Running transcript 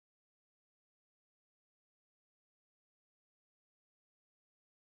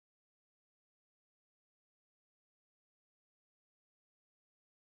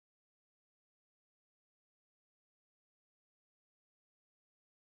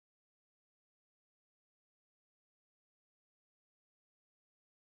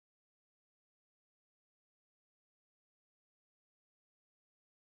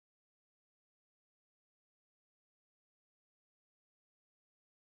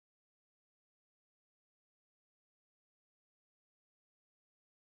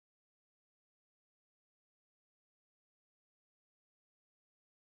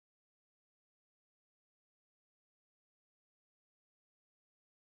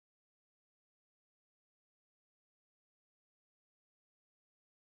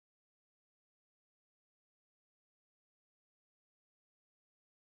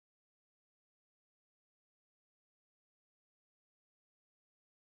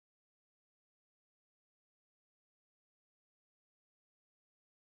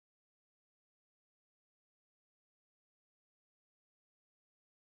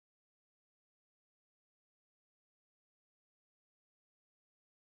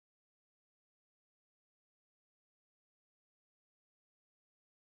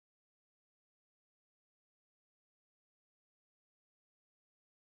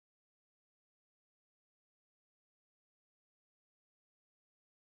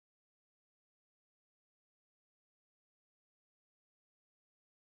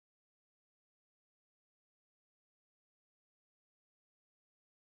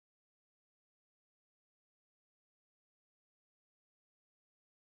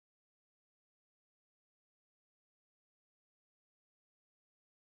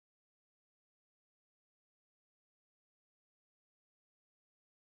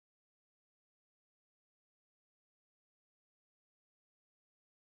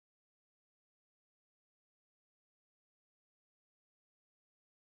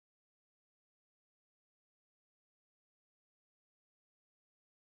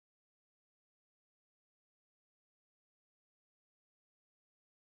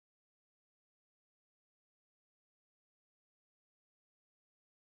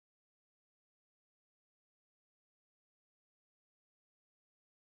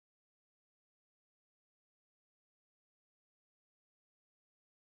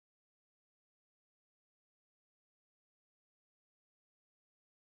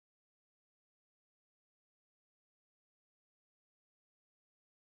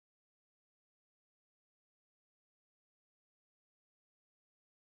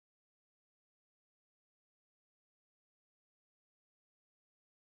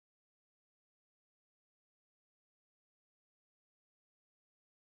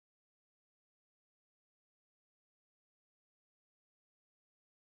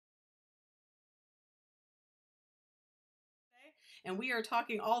and we are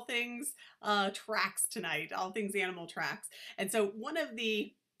talking all things tracks tonight, all things animal tracks. And so one of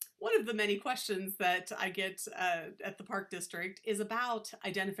the many questions that I get at the park district is about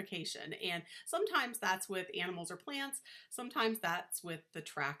identification. And sometimes that's with animals or plants, sometimes that's with the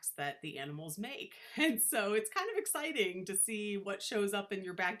tracks that the animals make. And so it's kind of exciting to see what shows up in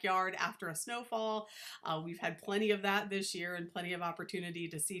your backyard after a snowfall. We've had plenty of that this year and plenty of opportunity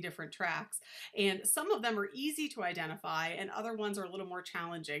to see different tracks. And some of them are easy to identify, and other ones are a little more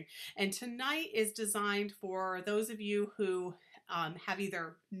challenging. And tonight is designed for those of you who have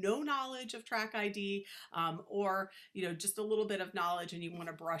either no knowledge of track ID or just a little bit of knowledge, and you want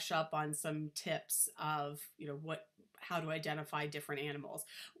to brush up on some tips of how to identify different animals.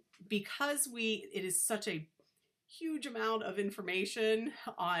 Because it is such a huge amount of information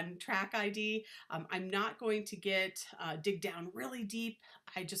on track ID. I'm not going to dig down really deep.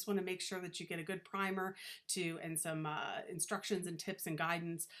 I just want to make sure that you get a good primer and some instructions and tips and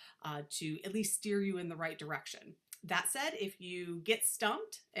guidance to at least steer you in the right direction. That said, if you get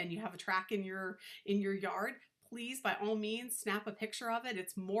stumped and you have a track in your yard, please, by all means, snap a picture of it.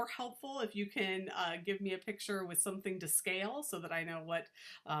 It's more helpful if you can give me a picture with something to scale so that I know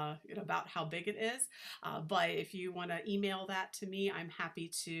about how big it is. But if you want to email that to me, I'm happy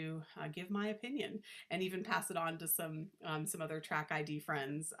to give my opinion and even pass it on to some other track ID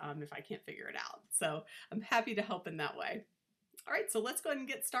friends if I can't figure it out. So I'm happy to help in that way. All right, so let's go ahead and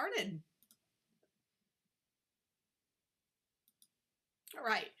get started. All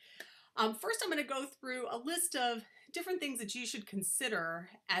right. First, I'm going to go through a list of different things that you should consider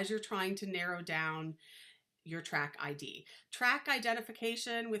as you're trying to narrow down your track ID. Track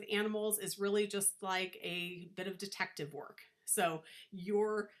identification with animals is really just like a bit of detective work. So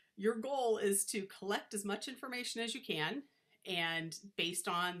your goal is to collect as much information as you can, and based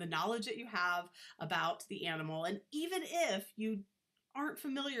on the knowledge that you have about the animal, and even if you aren't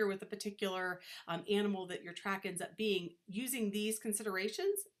familiar with a particular animal that your track ends up being, using these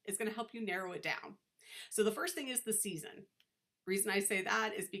considerations is going to help you narrow it down. So the first thing is the season. Reason I say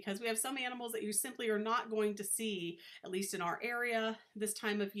that is because we have some animals that you simply are not going to see, at least in our area, this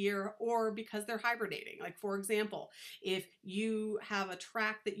time of year, or because they're hibernating. Like, for example, if you have a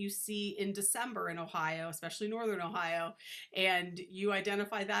track that you see in December in Ohio, especially northern Ohio, and you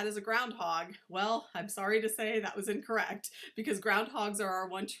identify that as a groundhog, well, I'm sorry to say that was incorrect, because groundhogs are our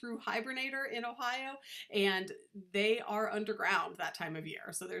one true hibernator in Ohio, and they are underground that time of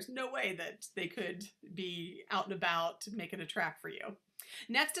year. So there's no way that they could be out and about making a track for you.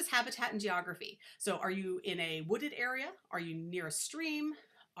 Next is habitat and geography. So are you in a wooded area? Are you near a stream?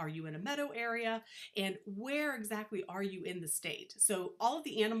 Are you in a meadow area? And where exactly are you in the state? So all of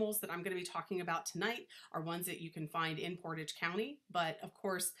the animals that I'm going to be talking about tonight are ones that you can find in Portage County, but of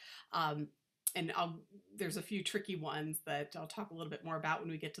course, there's a few tricky ones that I'll talk a little bit more about when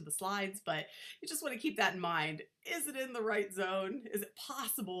we get to the slides, but you just want to keep that in mind. Is it in the right zone? Is it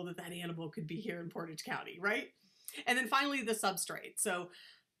possible that that animal could be here in Portage County, right? And then finally, the substrate. So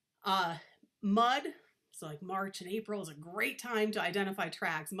mud, so like March and April is a great time to identify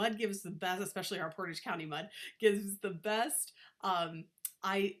tracks. Mud gives the best, especially our Portage County mud, gives the best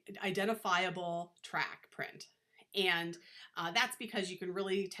identifiable track print. And that's because you can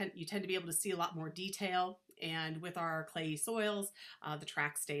really tend to be able to see a lot more detail. And with our clayey soils, the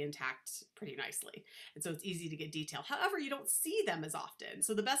tracks stay intact pretty nicely. And so it's easy to get detail. However, you don't see them as often.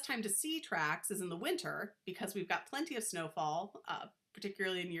 So the best time to see tracks is in the winter, because we've got plenty of snowfall,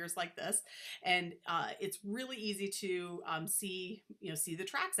 particularly in years like this, and it's really easy to see the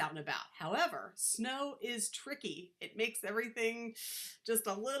tracks out and about. However, snow is tricky. It makes everything just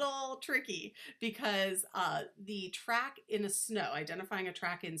a little tricky, because identifying a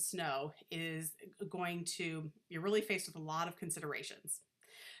track in snow is you're really faced with a lot of considerations.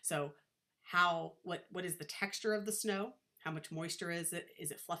 So what is the texture of the snow? How much moisture is it? Is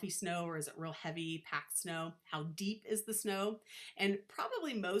it fluffy snow, or is it real heavy packed snow? How deep is the snow? And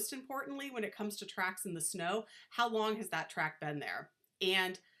probably most importantly, when it comes to tracks in the snow, how long has that track been there?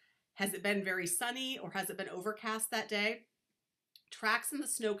 And has it been very sunny, or has it been overcast that day? Tracks in the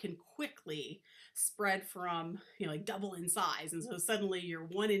snow can quickly spread from, like double in size. And so suddenly your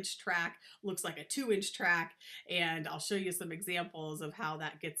 1-inch track looks like a 2-inch track. And I'll show you some examples of how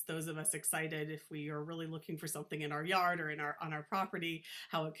that gets those of us excited if we are really looking for something in our yard or on our property,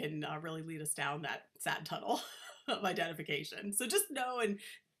 how it can really lead us down that sad tunnel of identification. So just know and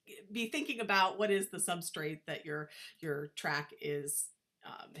be thinking about what is the substrate that your track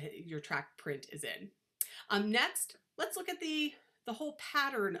print is in. Next, let's look at the the whole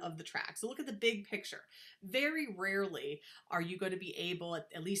pattern of the track. So look at the big picture. Very rarely are you going to be able,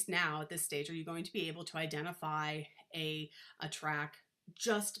 at least now at this stage, are you going to be able to identify a track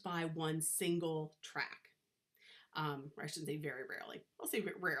just by one single track. Or I shouldn't say very rarely. I'll say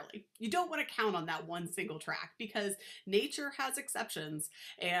rarely. You don't want to count on that one single track because nature has exceptions,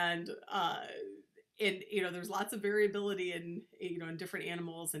 and there's lots of variability in in different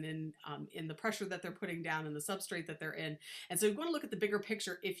animals and in the pressure that they're putting down and the substrate that they're in. And so you want to look at the bigger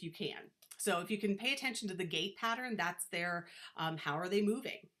picture if you can. So if you can pay attention to the gait pattern, that's their how are they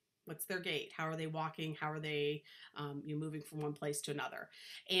moving? What's their gait? How are they walking? How are they moving from one place to another?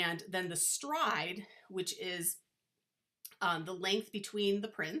 And then the stride, which is the length between the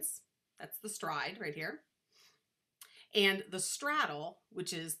prints, that's the stride right here, and the straddle,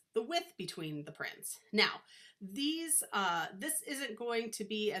 which is the width between the prints. Now, this isn't going to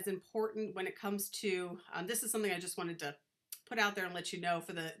be as important when it comes to, this is something I just wanted to put out there and let you know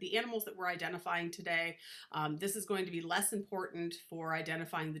for the animals that we're identifying today. This is going to be less important for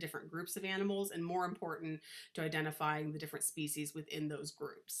identifying the different groups of animals and more important to identifying the different species within those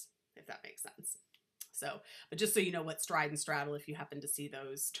groups, if that makes sense. So, but just so you know what stride and straddle, if you happen to see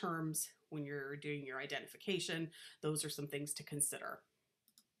those terms when you're doing your identification, those are some things to consider.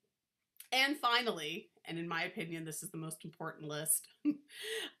 And finally, and in my opinion, this is the most important list,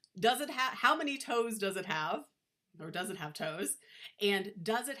 how many toes does it have? Or does it have toes? And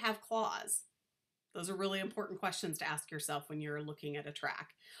does it have claws? Those are really important questions to ask yourself when you're looking at a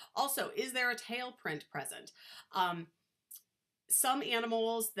track. Also, is there a tail print present? Some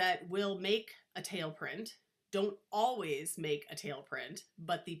animals that will make a tail print don't always make a tail print,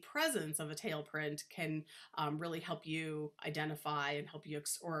 but the presence of a tail print can really help you identify and help you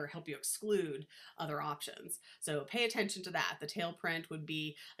exclude other options. So pay attention to that. The tail print would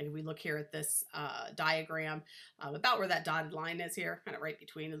be, like if we look here at this diagram, about where that dotted line is here, kind of right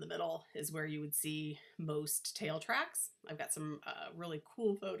between in the middle is where you would see most tail tracks. I've got some really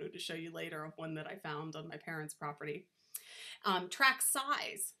cool photo to show you later of one that I found on my parents' property. Track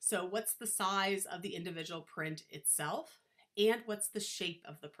size. So what's the size of the individual print itself? And what's the shape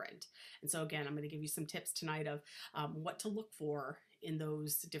of the print? And so again, I'm going to give you some tips tonight of what to look for in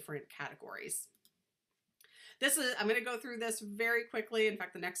those different categories. I'm going to go through this very quickly. In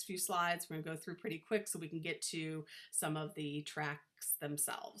fact, the next few slides we're going to go through pretty quick so we can get to some of the tracks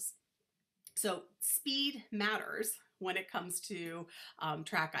themselves. So speed matters when it comes to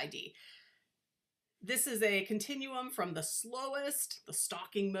track ID. This is a continuum from the slowest, the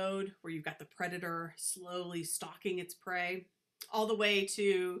stalking mode, where you've got the predator slowly stalking its prey, all the way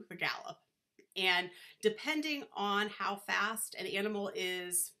to the gallop. And depending on how fast an animal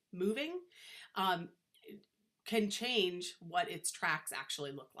is moving, can change what its tracks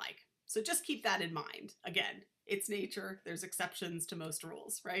actually look like. So just keep that in mind. Again, it's nature. There's exceptions to most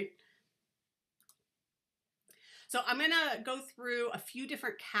rules, right? So I'm going to go through a few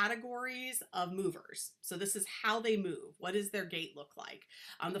different categories of movers. So this is how they move. What does their gait look like?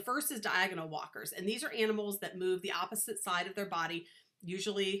 The first is diagonal walkers, and these are animals that move the opposite side of their body,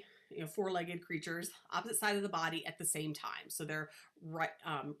 usually four-legged creatures, opposite side of the body at the same time. So their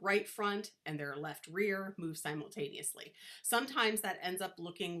right front and their left rear move simultaneously. Sometimes that ends up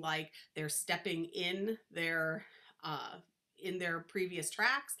looking like they're stepping in their previous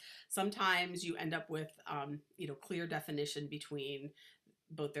tracks. Sometimes you end up with clear definition between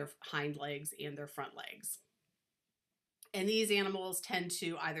both their hind legs and their front legs. And these animals tend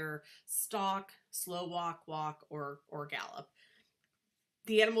to either stalk, slow walk, or gallop.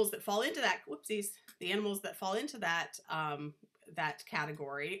 The animals that fall into that, the animals that fall into that that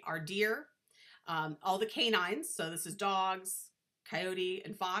category are deer, all the canines. So this is dogs, coyote,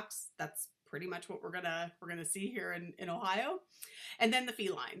 and fox. That's pretty much what we're gonna see here in Ohio. And then the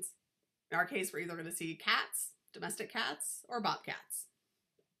felines. In our case, we're either gonna see cats, domestic cats, or bobcats.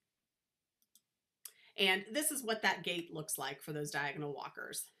 And this is what that gait looks like for those diagonal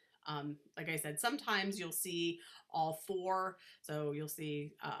walkers. Like I said, sometimes you'll see all four. So you'll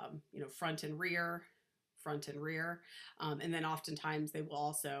see, front and rear, and then oftentimes they will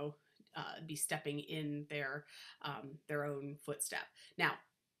also be stepping in their own footstep. Now,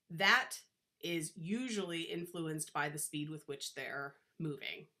 that is usually influenced by the speed with which they're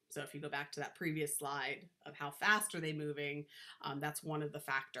moving. So if you go back to that previous slide of how fast are they moving, that's one of the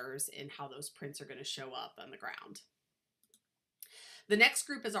factors in how those prints are going to show up on the ground. The next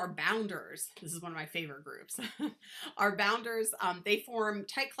group is our bounders. This is one of my favorite groups. Our bounders, they form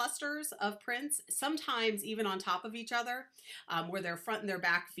tight clusters of prints, sometimes even on top of each other, where their front and their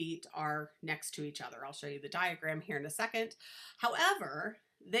back feet are next to each other. I'll show you the diagram here in a second. However,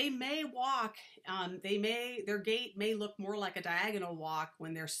 they may walk, their gait may look more like a diagonal walk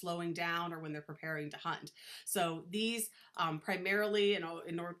when they're slowing down or when they're preparing to hunt. So these primarily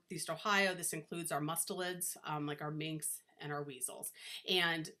in Northeast Ohio, this includes our mustelids, like our minks and our weasels.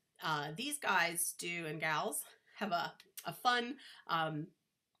 And these guys do, and gals, have a fun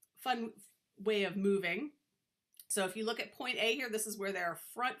way of moving. So if you look at point A here, this is where their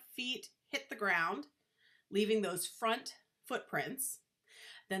front feet hit the ground, leaving those front footprints.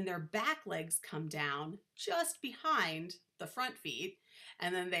 Then their back legs come down just behind the front feet,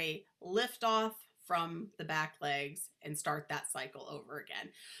 and then they lift off from the back legs and start that cycle over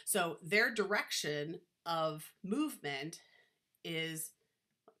again. So their direction of movement is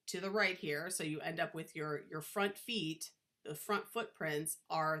to the right here. So you end up with your front feet, the front footprints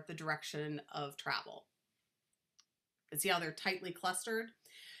are the direction of travel. And see how they're tightly clustered?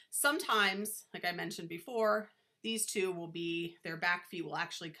 Sometimes, like I mentioned before, these two will be, their back feet will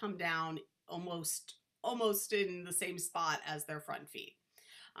actually come down almost in the same spot as their front feet.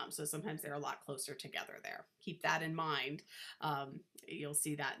 So sometimes they're a lot closer together there. Keep that in mind. You'll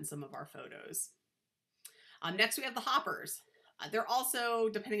see that in some of our photos. Next we have the hoppers. They're also,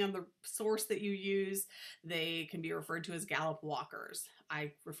 depending on the source that you use, they can be referred to as gallop walkers.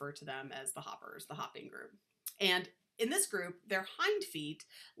 I refer to them as the hoppers, the hopping group. And in this group, their hind feet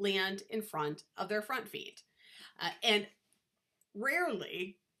land in front of their front feet. And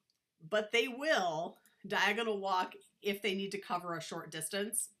rarely, but they will diagonal walk if they need to cover a short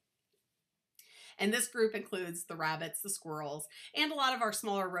distance. And this group includes the rabbits, the squirrels, and a lot of our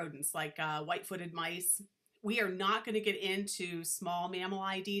smaller rodents like white-footed mice. We are not going to get into small mammal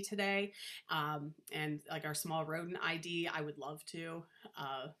ID today, and like our small rodent ID, I would love to,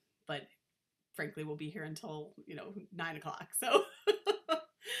 but frankly, we'll be here until 9 o'clock. So,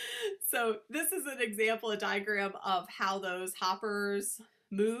 so this is an example, a diagram of how those hoppers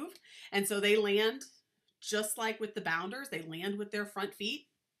move, and so they land just like with the bounders. They land with their front feet,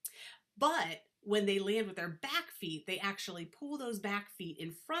 but when they land with their back feet, they actually pull those back feet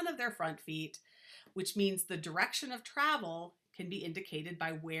in front of their front feet, which means the direction of travel can be indicated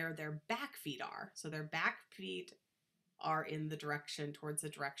by where their back feet are. So their back feet are in the direction, towards the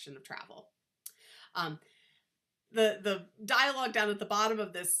direction of travel. The dialogue down at the bottom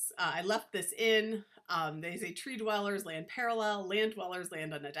of this, I left this in. They say tree dwellers land parallel, land dwellers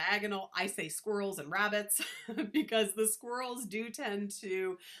land on a diagonal. I say squirrels and rabbits because the squirrels do tend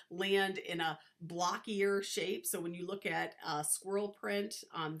to land in a blockier shape. So when you look at a squirrel print,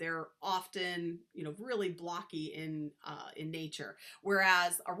 they're often, really blocky in nature,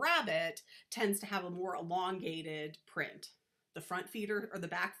 whereas a rabbit tends to have a more elongated print. The front feet or the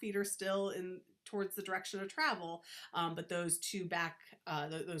back feet are still in towards the direction of travel, but those two back,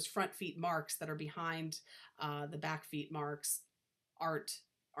 those front feet marks that are behind the back feet marks aren't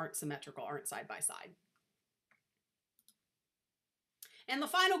symmetrical, aren't side by side. And the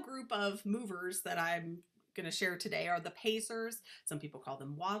final group of movers that I'm going to share today are the pacers. Some people call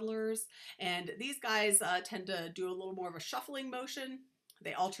them waddlers, and these guys tend to do a little more of a shuffling motion.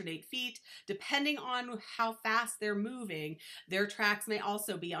 They alternate feet. Depending on how fast they're moving, their tracks may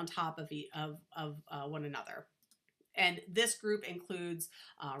also be on top of one another. And this group includes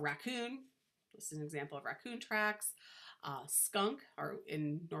raccoon. This is an example of raccoon tracks. Skunk, or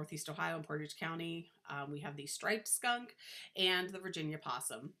in Northeast Ohio in Portage County, we have the striped skunk and the Virginia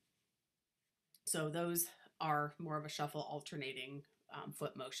possum. So those are more of a shuffle alternating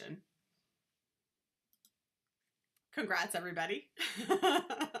foot motion. Congrats, everybody.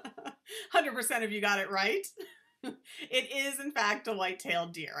 100% of you got it right. It is, in fact, a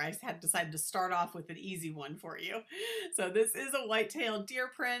white-tailed deer. I had decided to start off with an easy one for you. So this is a white-tailed deer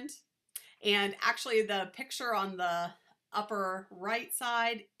print. And actually, the picture on the upper right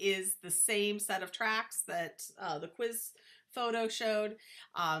side is the same set of tracks that the quiz photo showed.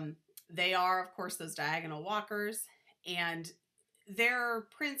 They are, of course, those diagonal walkers. And their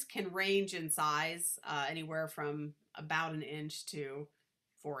prints can range in size, anywhere from about 1 inch to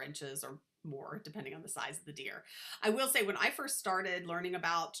 4 inches or more, depending on the size of the deer. I will say, when I first started learning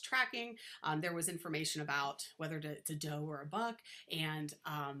about tracking, there was information about whether it's a doe or a buck, and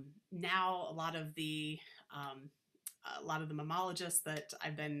now a lot of the mammalogists that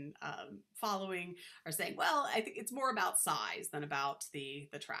I've been following are saying, well, I think it's more about size than about the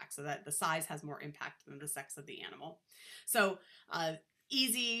track, so that the size has more impact than the sex of the animal. So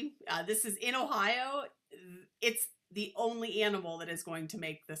easy, this is in Ohio. It's the only animal that is going to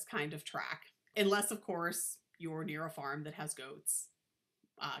make this kind of track, unless, of course, you're near a farm that has goats.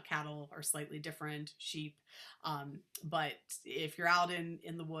 Cattle are slightly different, sheep. But if you're out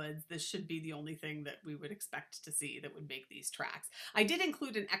in the woods, this should be the only thing that we would expect to see that would make these tracks. I did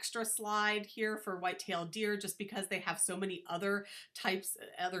include an extra slide here for white-tailed deer just because they have so many other types,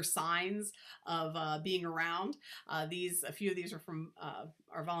 other signs of being around. A few of these are from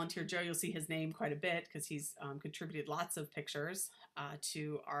our volunteer Joe. You'll see his name quite a bit because he's contributed lots of pictures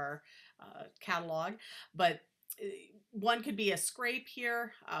to our catalog. But one could be a scrape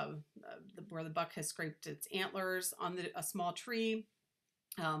here, where the buck has scraped its antlers on a small tree.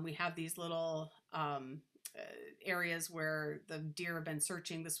 We have these little areas where the deer have been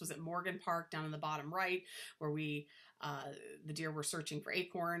searching. This was at Morgan Park down in the bottom right, where the deer were searching for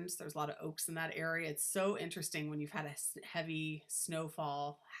acorns. There's a lot of oaks in that area. It's so interesting when you've had a heavy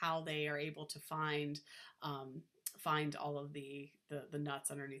snowfall, how they are able to find all of the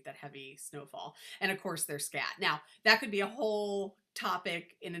nuts underneath that heavy snowfall. And of course there's scat. Now that could be a whole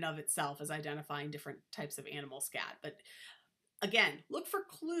topic in and of itself, as identifying different types of animal scat. But again, look for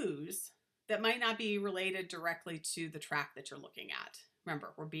clues that might not be related directly to the track that you're looking at.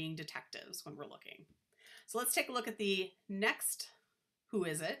 Remember, we're being detectives when we're looking. So let's take a look at the next who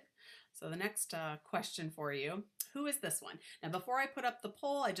is it. So the next question for you, who is this one? Now, before I put up the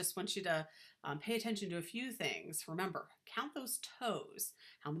poll, I just want you to pay attention to a few things. Remember, count those toes.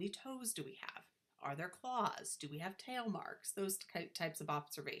 How many toes do we have? Are there claws? Do we have tail marks? Those types of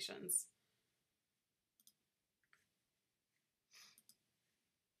observations.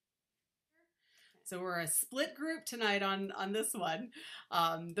 So we're a split group tonight on this one.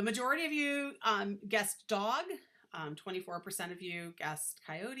 The majority of you guessed dog. 24% of you guessed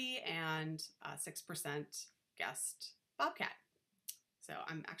coyote, and 6% guessed bobcat. So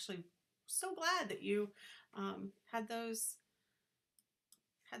I'm actually so glad that you had those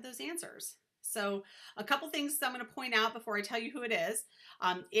answers. So a couple things I'm going to point out before I tell you who it is.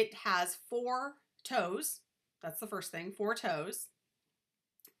 It has 4 toes. That's the first thing, 4 toes.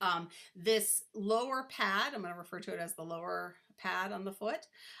 This lower pad, I'm going to refer to it as the lower pad on the foot,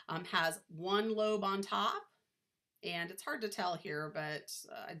 has 1 lobe on top. And it's hard to tell here, but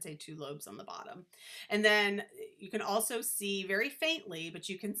I'd say 2 lobes on the bottom. And then you can also see very faintly, but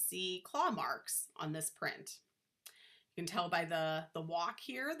you can see claw marks on this print. You can tell by the walk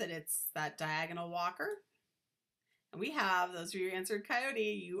here that it's that diagonal walker. And we have, those of you who answered coyote,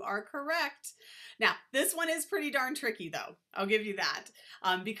 you are correct. Now, this one is pretty darn tricky though. I'll give you that.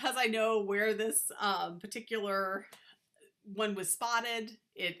 Because I know where this particular one was spotted,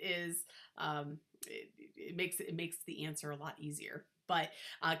 it makes the answer a lot easier. But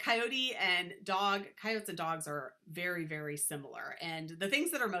coyotes and dogs are very, very similar. And the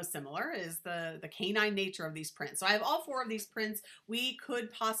things that are most similar is the canine nature of these prints. So I have all 4 of these prints. We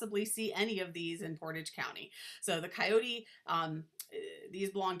could possibly see any of these in Portage County. So the coyote,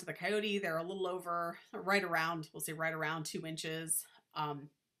 these belong to the coyote. They're a little over, we'll say right around 2 inches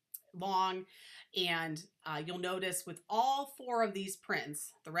long. And you'll notice with all 4 of these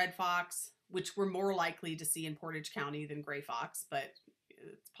prints, the red fox, which we're more likely to see in Portage County than gray fox, but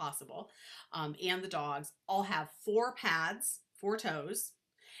it's possible, and the dogs all have 4 pads, 4 toes,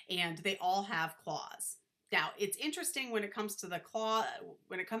 and they all have claws. Now, it's interesting when it comes to the claw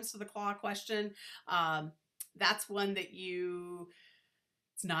question. That's one that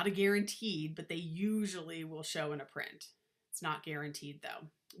it's not a guaranteed, but they usually will show in a print. It's not guaranteed though.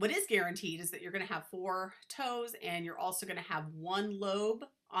 What is guaranteed is that you're going to have 4 toes, and you're also going to have 1 lobe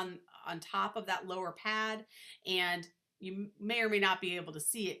on top of that lower pad, and you may or may not be able to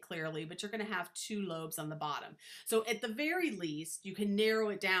see it clearly, but you're going to have 2 lobes on the bottom. So at the very least, you can narrow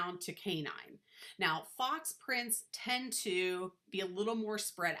it down to canine. Now, fox prints tend to be a little more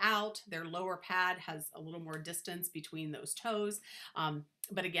spread out. Their lower pad has a little more distance between those toes.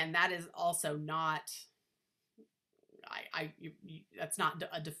 But again, that is also not, that's not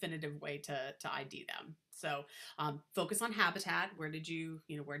a definitive way to ID them. So focus on habitat. Where did you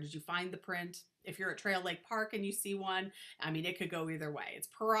find the print? If you're at Trail Lake Park and you see one, I mean, it could go either way. It's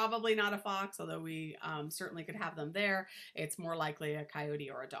probably not a fox, although we certainly could have them there. It's more likely a coyote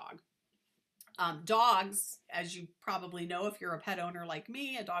or a dog. Dogs, as you probably know, if you're a pet owner like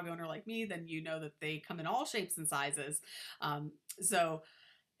me, a dog owner like me, then you know that they come in all shapes and sizes. So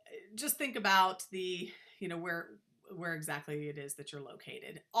just think about where exactly it is that you're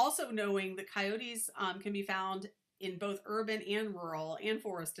located. Also knowing that coyotes can be found in both urban and rural and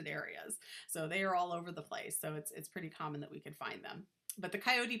forested areas. So they are all over the place. So it's pretty common that we could find them. But the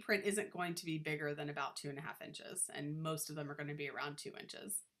coyote print isn't going to be bigger than about 2.5 inches, and most of them are going to be around 2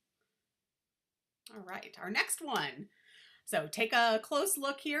 inches. All right, our next one. So take a close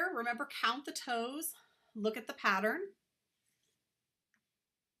look here. Remember, count the toes, look at the pattern.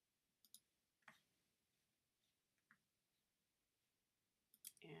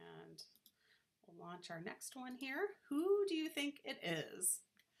 launch our next one here. Who do you think it is?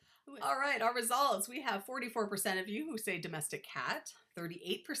 All right, our results. We have 44% of you who say domestic cat,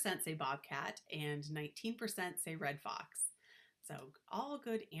 38% say bobcat, and 19% say red fox. So all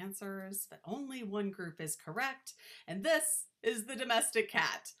good answers, but only one group is correct. And this is the domestic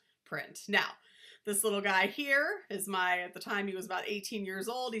cat print. Now, this little guy here is at the time he was about 18 years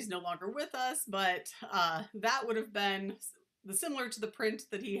old. He's no longer with us, but that would have been similar to the print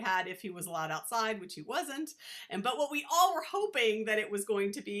that he had if he was allowed outside, which he wasn't. But what we all were hoping that it was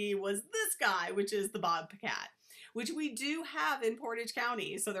going to be was this guy, which is the bobcat, which we do have in Portage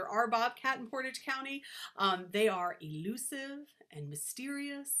County. So there are bobcat in Portage County. They are elusive and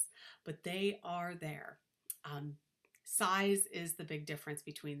mysterious, but they are there. Size is the big difference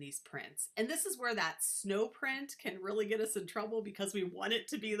between these prints. And this is where that snow print can really get us in trouble because we want it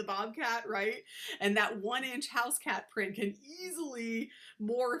to be the bobcat, right? And that 1-inch house cat print can easily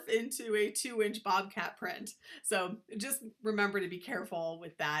morph into a 2-inch bobcat print. So just remember to be careful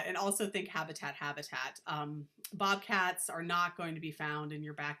with that, and also think habitat. Bobcats are not going to be found in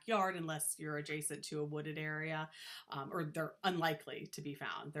your backyard unless you're adjacent to a wooded area, or they're unlikely to be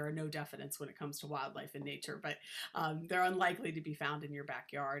found. There are no definites when it comes to wildlife and nature, but they're unlikely to be found in your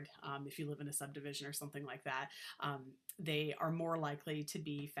backyard. If you live in a subdivision or something like that, they are more likely to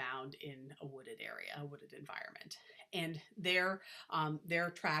be found in a wooded area, a wooded environment. And their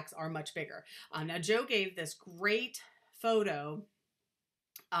tracks are much bigger. Now, Joe gave this great photo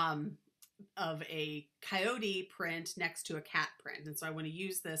of a coyote print next to a cat print. And so I want to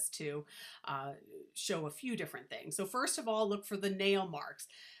use this to show a few different things. So first of all, look for the nail marks.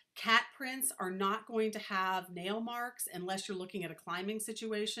 Cat prints are not going to have nail marks unless you're looking at a climbing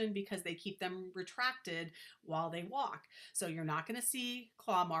situation, because they keep them retracted while they walk. So you're not going to see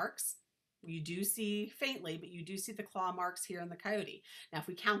claw marks. You do see faintly, but you do see the claw marks here in the coyote. Now, if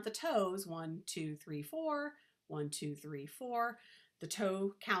we count the toes, 1, 2, 3, 4, 1, 2, 3, 4, the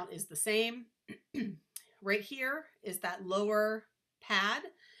toe count is the same. Right here is that lower pad.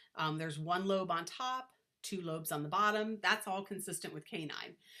 There's 1 lobe on top, 2 lobes on the bottom. That's all consistent with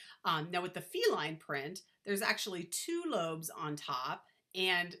canine. Now with the feline print, there's actually 2 lobes on top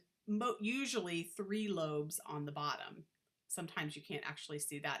and usually 3 lobes on the bottom. Sometimes you can't actually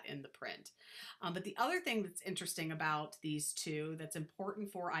see that in the print. But the other thing that's interesting about these two that's important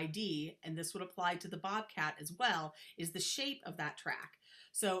for ID, and this would apply to the bobcat as well, is the shape of that track.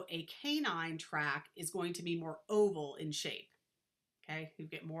 So a canine track is going to be more oval in shape. Okay, you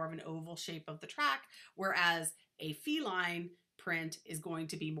get more of an oval shape of the track, whereas a feline print is going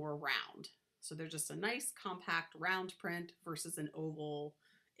to be more round. So they're just a nice compact round print versus an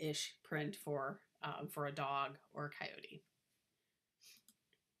oval-ish print for a dog or a coyote.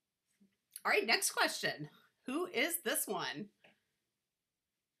 All right, next question. Who is this one?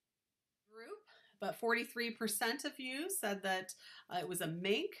 Group, but 43% of you said that it was a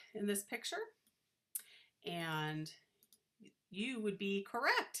mink in this picture, and you would be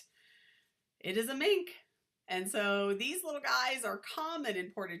correct. It is a mink. And so these little guys are common in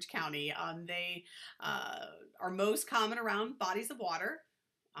Portage County. They are most common around bodies of water,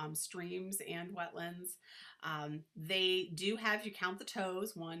 streams and wetlands. They do have, you count the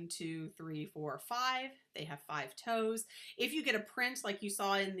toes, 1, 2, 3, 4, 5. They have 5 toes. If you get a print like you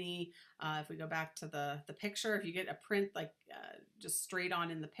saw in the, if we go back to the picture, if you get a print like just straight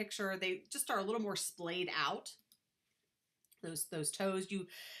on in the picture, they just are a little more splayed out. Those toes, you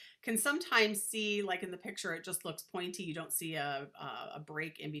can sometimes see, like in the picture, it just looks pointy. You don't see a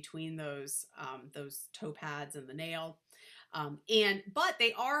break in between those toe pads and the nail. But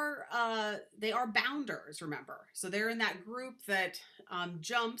they are bounders, remember. So they're in that group that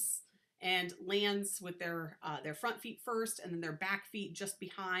jumps and lands with their front feet first, and then their back feet just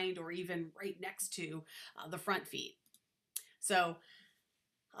behind or even right next to the front feet. So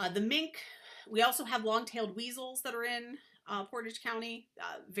the mink, we also have long-tailed weasels that are in Portage County,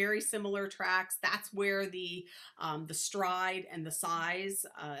 very similar tracks. That's where the stride and the size,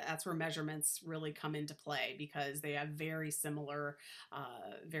 that's where measurements really come into play, because they have very similar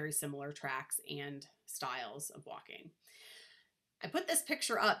tracks and styles of walking. I put this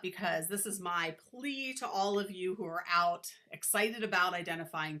picture up because this is my plea to all of you who are out excited about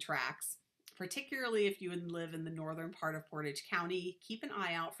identifying tracks. Particularly if you live in the northern part of Portage County, keep an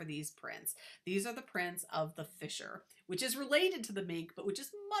eye out for these prints. These are the prints of the fisher, which is related to the mink, but which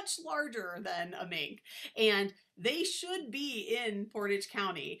is much larger than a mink. And they should be in Portage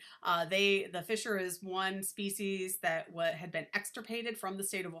County. The fisher is one species that had been extirpated from the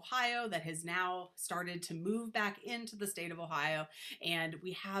state of Ohio that has now started to move back into the state of Ohio. And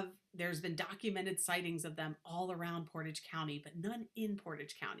there's been documented sightings of them all around Portage County, but none in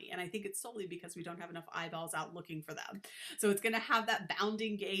Portage County. And I think it's solely because we don't have enough eyeballs out looking for them. So it's going to have that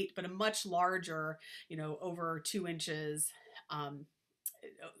bounding gait, but a much larger, over 2 inches,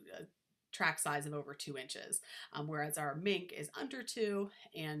 track size of over 2 inches, whereas our mink is under 2,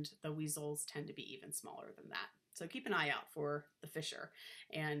 and the weasels tend to be even smaller than that. So keep an eye out for the fisher,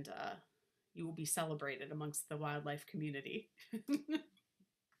 and you will be celebrated amongst the wildlife community.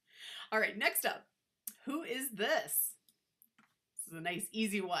 All right, next up, who is this? This is a nice,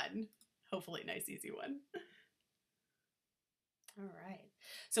 easy one. Hopefully a nice, easy one. All right.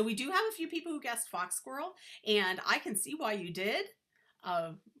 So we do have a few people who guessed fox squirrel, and I can see why you did.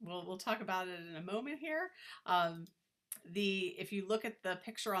 We'll talk about it in a moment here. If you look at the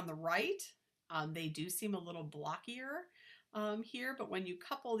picture on the right, they do seem a little blockier here, but when you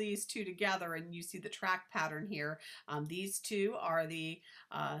couple these two together and you see the track pattern here, these two are the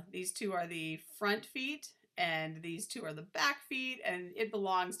front feet, and these two are the back feet, and it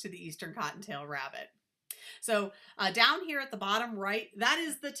belongs to the eastern cottontail rabbit. So down here at the bottom right, that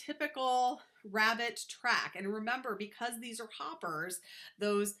is the typical rabbit track. And remember, because these are hoppers,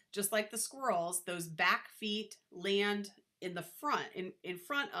 those, just like the squirrels, those back feet land in the front, in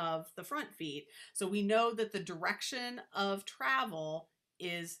front of the front feet. So we know that the direction of travel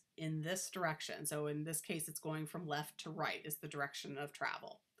is in this direction. So in this case, it's going from left to right is the direction of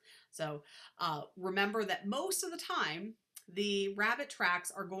travel. So remember that most of the time, the rabbit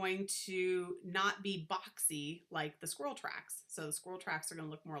tracks are going to not be boxy like the squirrel tracks. So the squirrel tracks are going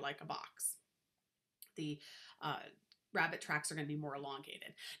to look more like a box. The rabbit tracks are going to be more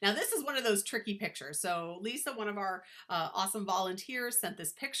elongated. Now this is one of those tricky pictures. So Lisa, one of our awesome volunteers, sent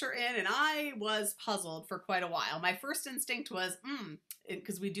this picture in, and I was puzzled for quite a while. My first instinct was,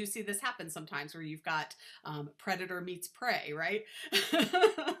 because we do see this happen sometimes where you've got predator meets prey, right?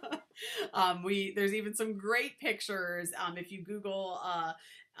 There's even some great pictures. If you Google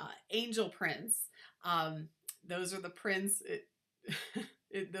angel prints, those are the prints.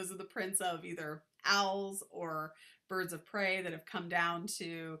 Those are the prints of either owls or birds of prey that have come down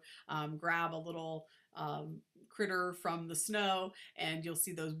to grab a little critter from the snow, and you'll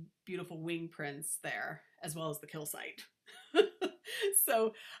see those beautiful wing prints there, as well as the kill site.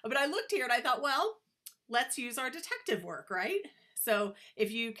 So, but I looked here and I thought, well, let's use our detective work, right? So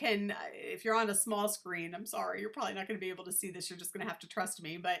if you're on a small screen, I'm sorry, you're probably not going to be able to see this. You're just going to have to trust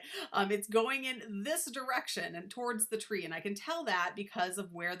me, but it's going in this direction and towards the tree. And I can tell that because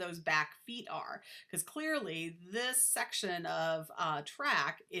of where those back feet are, because clearly this section of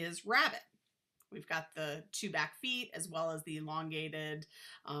track is rabbit. We've got the 2 back feet as well as the elongated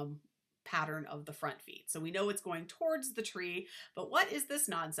pattern of the front feet. So we know it's going towards the tree, but what is this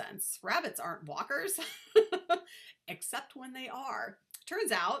nonsense? Rabbits aren't walkers, except when they are.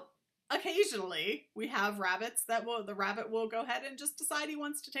 Turns out, occasionally we have rabbits the rabbit will go ahead and just decide he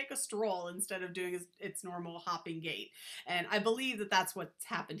wants to take a stroll instead of doing its normal hopping gait. And I believe that that's what's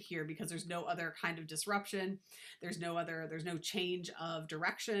happened here, because there's no other kind of disruption. There's no change of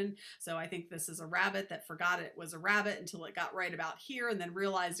direction. So I think this is a rabbit that forgot it was a rabbit until it got right about here and then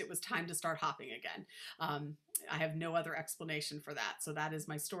realized it was time to start hopping again. I have no other explanation for that. So that is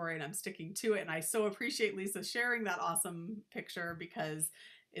my story, and I'm sticking to it. And I so appreciate Lisa sharing that awesome picture, because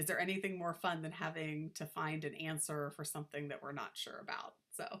is there anything more fun than having to find an answer for something that we're not sure about?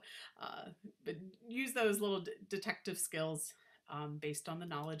 So, but use those little detective skills based on the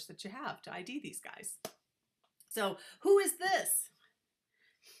knowledge that you have to ID these guys. So who is this?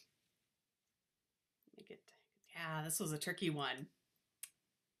 Yeah, this was a tricky one.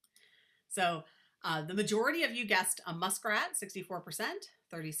 So the majority of you guessed a muskrat, 64%,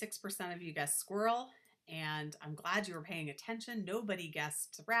 36% of you guessed squirrel, and I'm glad you were paying attention. Nobody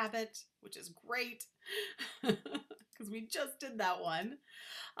guessed rabbit, which is great, because we just did that one.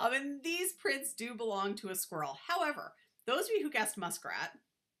 And these prints do belong to a squirrel. However, those of you who guessed muskrat,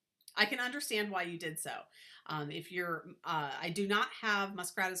 I can understand why you did so. I do not have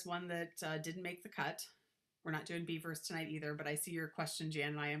muskrat as one that didn't make the cut. We're not doing beavers tonight either, but I see your question,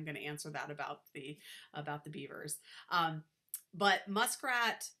 Jan, and I am going to answer that about the beavers. But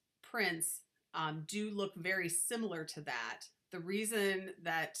muskrat prints do look very similar to that. The reason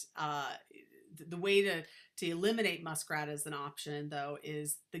that the way to eliminate muskrat as an option, though,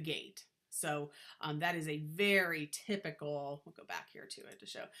 is the gait. So that is a very typical, we'll go back here to it to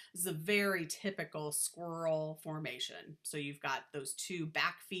show, this is a very typical squirrel formation. So you've got those two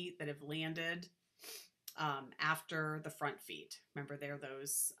back feet that have landed after the front feet. Remember, they're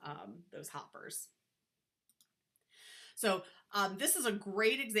those hoppers. So this is a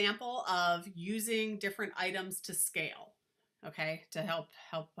great example of using different items to scale, okay, to help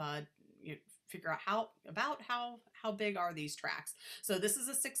you figure out how big are these tracks. So this is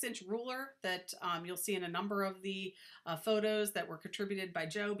a 6-inch ruler that you'll see in a number of the photos that were contributed by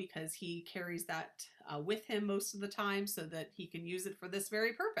Joe, because he carries that with him most of the time so that he can use it for this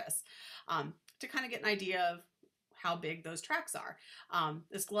very purpose, to kind of get an idea of how big those tracks are.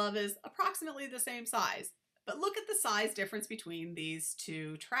 This glove is approximately the same size, but look at the size difference between these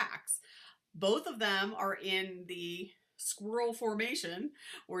two tracks. Both of them are in the squirrel formation,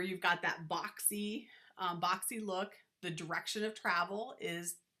 where you've got that boxy look. The direction of travel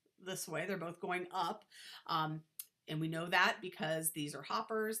is this way. They're both going up. And we know that because these are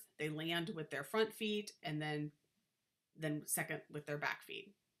hoppers. They land with their front feet and then second with their back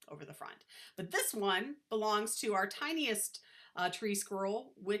feet over the front. But this one belongs to our tiniest tree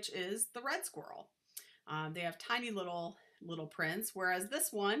squirrel, which is the red squirrel. They have tiny little prints, whereas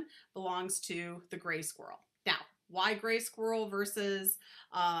this one belongs to the gray squirrel. Now, why gray squirrel versus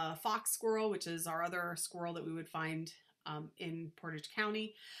fox squirrel, which is our other squirrel that we would find in Portage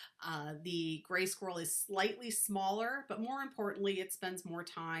County? The gray squirrel is slightly smaller, but more importantly, it spends more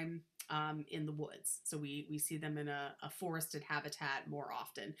time in the woods. So we see them in a forested habitat more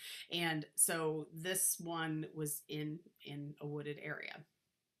often. And so this one was in a wooded area.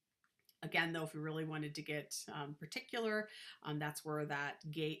 Again, though, if we really wanted to get particular, that's where that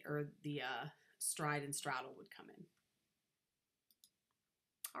gait or the stride and straddle would come in.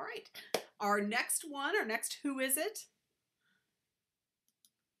 All right, our next who is it?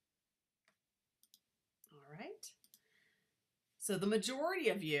 All right. So the majority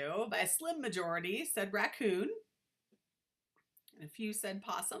of you, by a slim majority, said raccoon, and a few said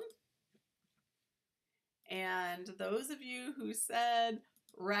possum. And those of you who said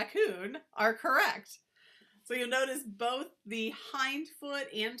raccoon are correct. So you'll notice both the hind foot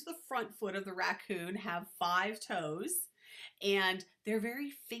and the front foot of the raccoon have 5 toes, and they're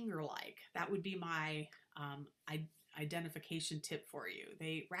very finger-like. That would be my identification tip for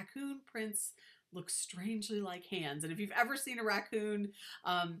you. Raccoon prints look strangely like hands, and if you've ever seen a raccoon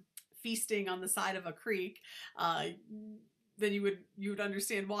feasting on the side of a creek, then you would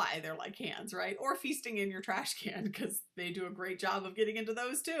understand why they're like hands, right? Or feasting in your trash can, because they do a great job of getting into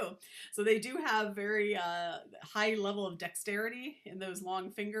those too. So they do have very high level of dexterity in those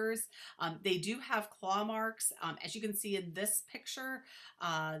long fingers. They do have claw marks. As you can see in this picture,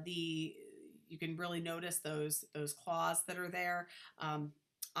 you can really notice those claws that are there.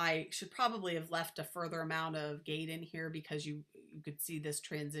 I should probably have left a further amount of gait in here, because you could see this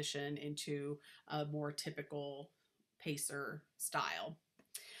transition into a more typical pacer style.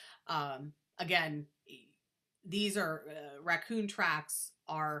 Again, these are raccoon tracks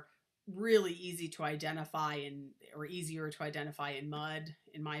are really easy to identify or easier to identify in mud,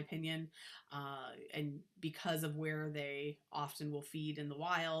 in my opinion, and because of where they often will feed in the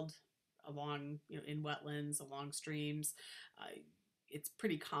wild, along in wetlands, along streams, it's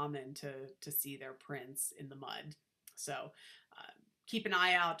pretty common to see their prints in the mud. So keep an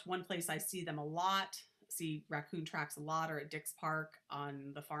eye out. One place I see them a lot, see raccoon tracks a lot, are at Dix Park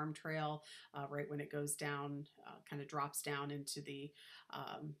on the farm trail, right when it goes down, kind of drops down into the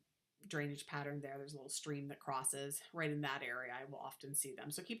drainage pattern there. There's a little stream that crosses right in that area. I will often see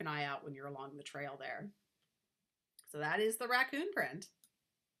them. So keep an eye out when you're along the trail there. So that is the raccoon print.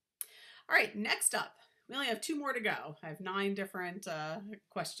 All right, next up, we only have 2 more to go. I have 9 different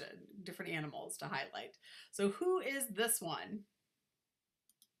different animals to highlight. So who is this one?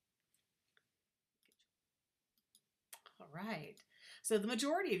 All right. So the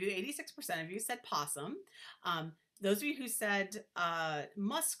majority of you, 86% of you, said possum. Those of you who said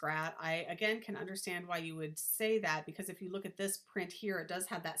muskrat, I again can understand why you would say that, because if you look at this print here, it does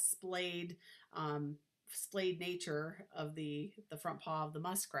have that splayed nature of the front paw of the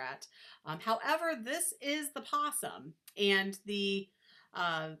muskrat. However, this is the possum, and the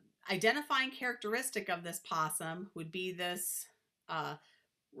identifying characteristic of this possum would be this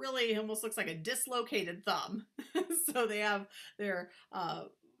really almost looks like a dislocated thumb. So they have their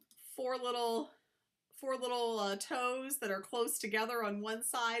 4 little toes that are close together on one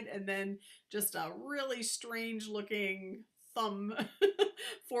side, and then just a really strange looking thumb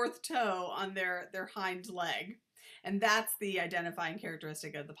 4th toe on their hind leg. And that's the identifying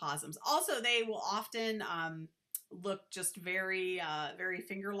characteristic of the possums. Also, they will often look just very, very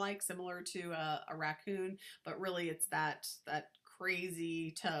finger-like, similar to a raccoon, but really it's that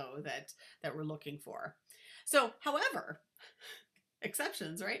crazy toe that we're looking for. So, however,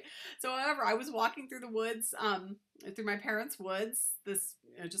 exceptions, right? So, however, I was walking through the woods, through my parents' woods, this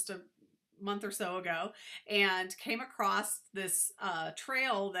just a month or so ago, and came across this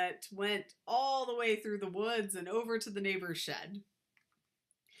trail that went all the way through the woods and over to the neighbor's shed.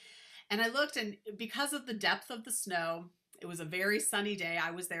 And I looked, and because of the depth of the snow, it was a very sunny day.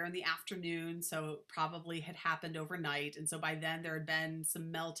 I was there in the afternoon, so it probably had happened overnight. And so by then there had been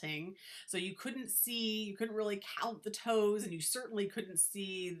some melting. So you couldn't really count the toes, and you certainly couldn't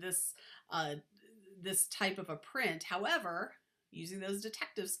see this type of a print. However, using those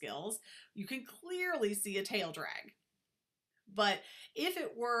detective skills, you can clearly see a tail drag. But if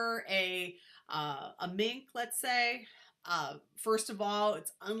it were a mink, let's say, first of all,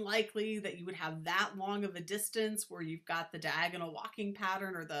 it's unlikely that you would have that long of a distance where you've got the diagonal walking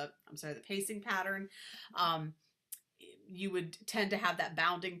pattern, or the pacing pattern. You would tend to have that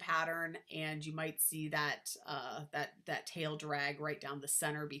bounding pattern, and you might see that tail drag right down the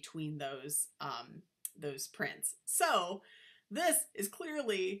center between those prints. So this is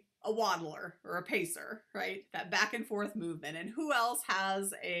clearly a waddler or a pacer, right? That back and forth movement. And who else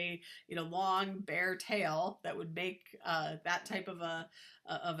has a long bare tail that would make that type of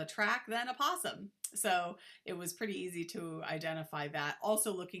a track than a possum? So it was pretty easy to identify that.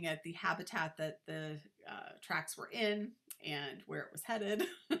 Also looking at the habitat that the tracks were in and where it was headed.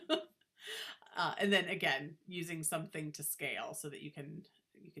 And then again, using something to scale so that you can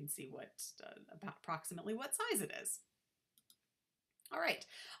see about approximately what size it is. All right,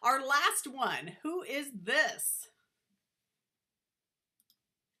 our last one. Who is this?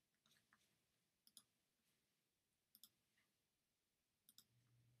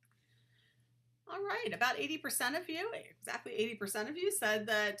 All right, about 80% of you, exactly 80% of you, said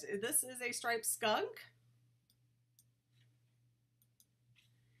that this is a striped skunk.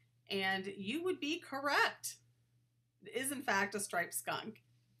 And you would be correct. It is, in fact, a striped skunk.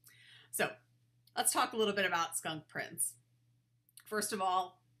 So let's talk a little bit about skunk prints. First of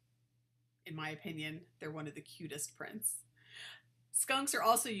all, in my opinion, they're one of the cutest prints. Skunks are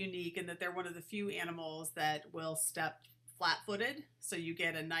also unique in that they're one of the few animals that will step flat-footed, so you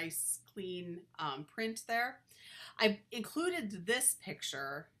get a nice clean print there. I included this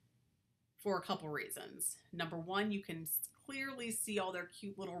picture for a couple reasons. Number one, you can clearly see all their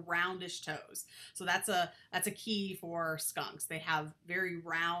cute little roundish toes. So that's a key for skunks. They have very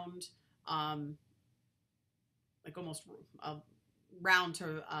round, like almost round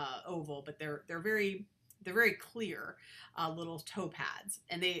to oval, but they're very clear little toe pads,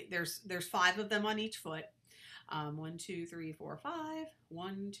 and there's 5 of them on each foot. 1, 2, 3, 4, 5.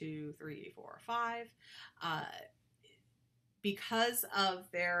 1, 2, 3, 4, 5. Because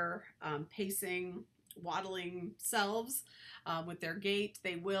of their pacing, waddling selves with their gait,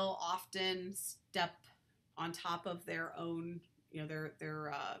 they will often step on top of their own,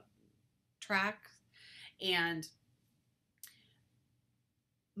 their track, and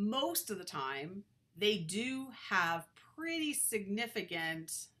most of the time they do have pretty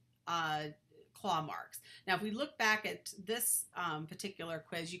significant claw marks. Now, if we look back at this particular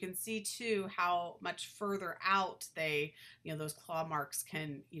quiz, you can see too how much further out those claw marks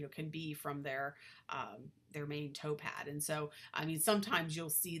can be from their main toe pad. And so, I mean, sometimes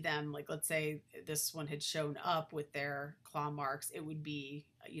you'll see them, like, let's say this one had shown up with their claw marks, it would be,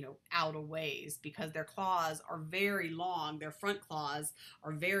 out a ways, because their claws are very long. Their front claws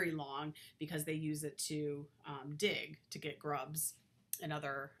are very long because they use it to dig, to get grubs and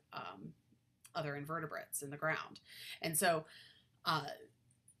other invertebrates in the ground. And so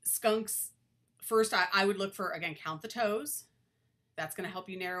skunks, first I would look for, again, count the toes. That's going to help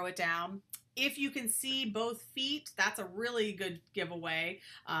you narrow it down. If you can see both feet, that's a really good giveaway.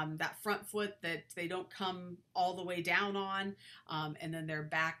 That front foot that they don't come all the way down on, and then their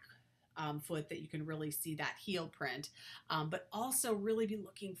back foot that you can really see that heel print, but also really be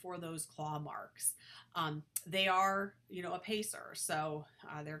looking for those claw marks. They are, a pacer, so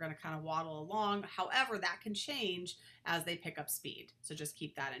they're going to kind of waddle along. However, that can change as they pick up speed. So just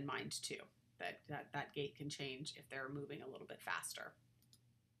keep that in mind too, that gait can change if they're moving a little bit faster.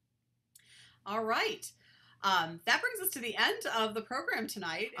 All right. That brings us to the end of the program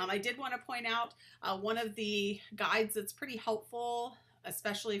tonight. I did want to point out one of the guides that's pretty helpful,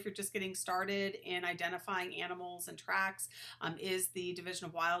 especially if you're just getting started in identifying animals and tracks, is the Division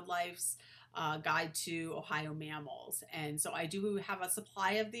of Wildlife's Guide to Ohio Mammals. And so I do have a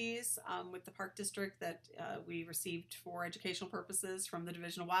supply of these with the Park District that we received for educational purposes from the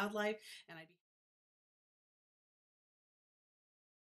Division of Wildlife, and I'd be